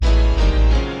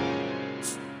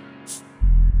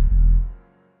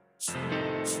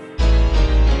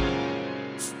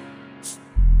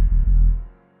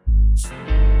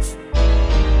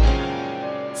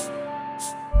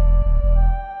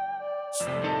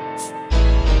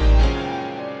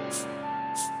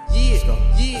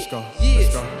go.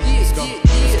 Let's go. Let's go.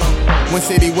 Let's go. When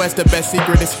City West, the best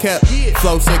secret is kept.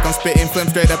 Flow sick, I'm spitting phlegm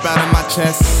straight up out of my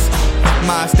chest.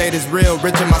 My state is real,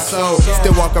 rich in my soul.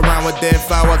 Still walk around with dead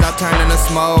flowers, I turn into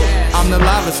smoke. I'm the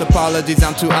loudest, apologies,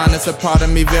 I'm too honest. A part of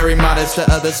me very modest,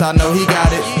 to others I know he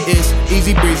got it. It's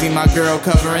easy breezy, my girl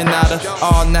covering nada.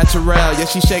 All natural, yeah,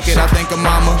 she shake it, I think of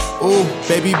mama. Ooh,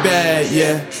 baby bad,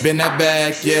 yeah, been that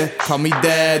back, yeah. Call me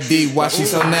daddy, why she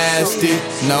so nasty?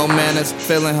 No manners,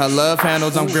 feeling her love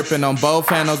handles. I'm gripping on both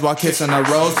handles while kissing her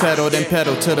rose petal. Then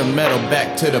pedal to the metal,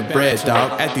 back to the bread,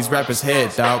 dog. At these rappers'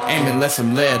 head, dog, aiming let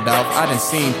some lead off. I done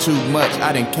seen too much,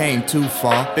 I done came too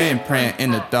far. Been praying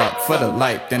in the dark for the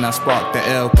light, then I spark the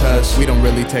L. Cuz we don't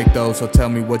really take those, so tell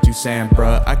me what you saying,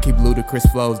 bruh. I keep ludicrous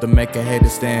flows to make a hater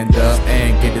stand up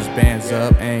and get his bands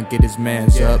up and get his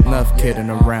mans up. Enough kidding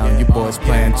around, you boys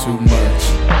playing too much.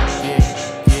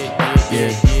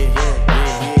 Yeah,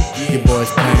 you boys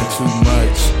playing too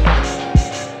much.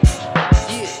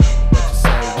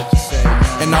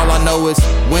 And all I know is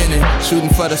winning,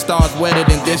 shooting for the stars wetter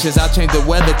than dishes. I change the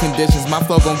weather conditions, my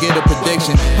flow gon' get a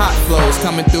prediction. Hot flows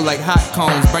coming through like hot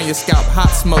cones, burn your scalp, hot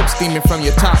smoke steaming from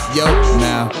your top, yo.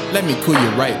 Now, let me cool you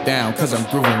right down, cause I'm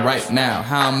grooving right now.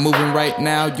 How I'm moving right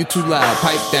now, you too loud,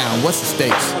 pipe down, what's the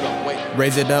stakes?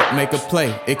 Raise it up, make a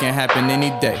play, it can happen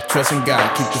any day. Trust in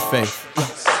God, keep the faith.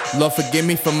 Lord forgive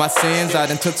me for my sins, I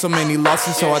done took so many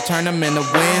losses, so I turn them into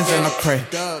wins and I pray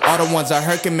all the ones I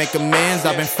hurt can make amends.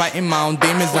 I've been fighting my own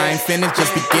demons, I ain't finished,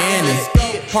 just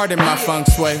beginning. Pardon my feng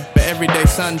shui, but every day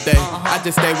Sunday I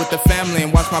just stay with the family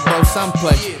and watch my bro son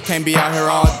play. Can't be out here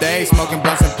all day, smoking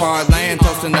blunts and parlaying,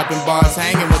 toasting up in bars,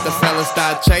 hanging with the fellas,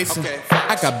 start chasing.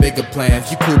 I got bigger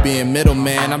plans, you cool being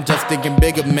middleman, I'm just thinking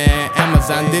bigger, man.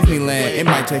 Amazon, Disneyland, it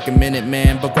might take a minute,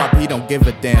 man, but Guap, he don't give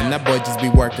a damn. That boy just be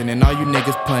working and all you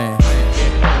niggas playing.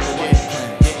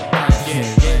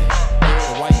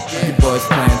 You boys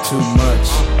playing too much.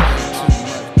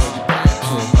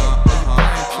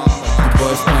 You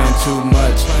boys playing too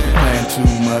much. Playing too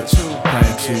much.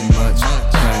 Playing too much.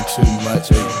 Playing too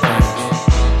much.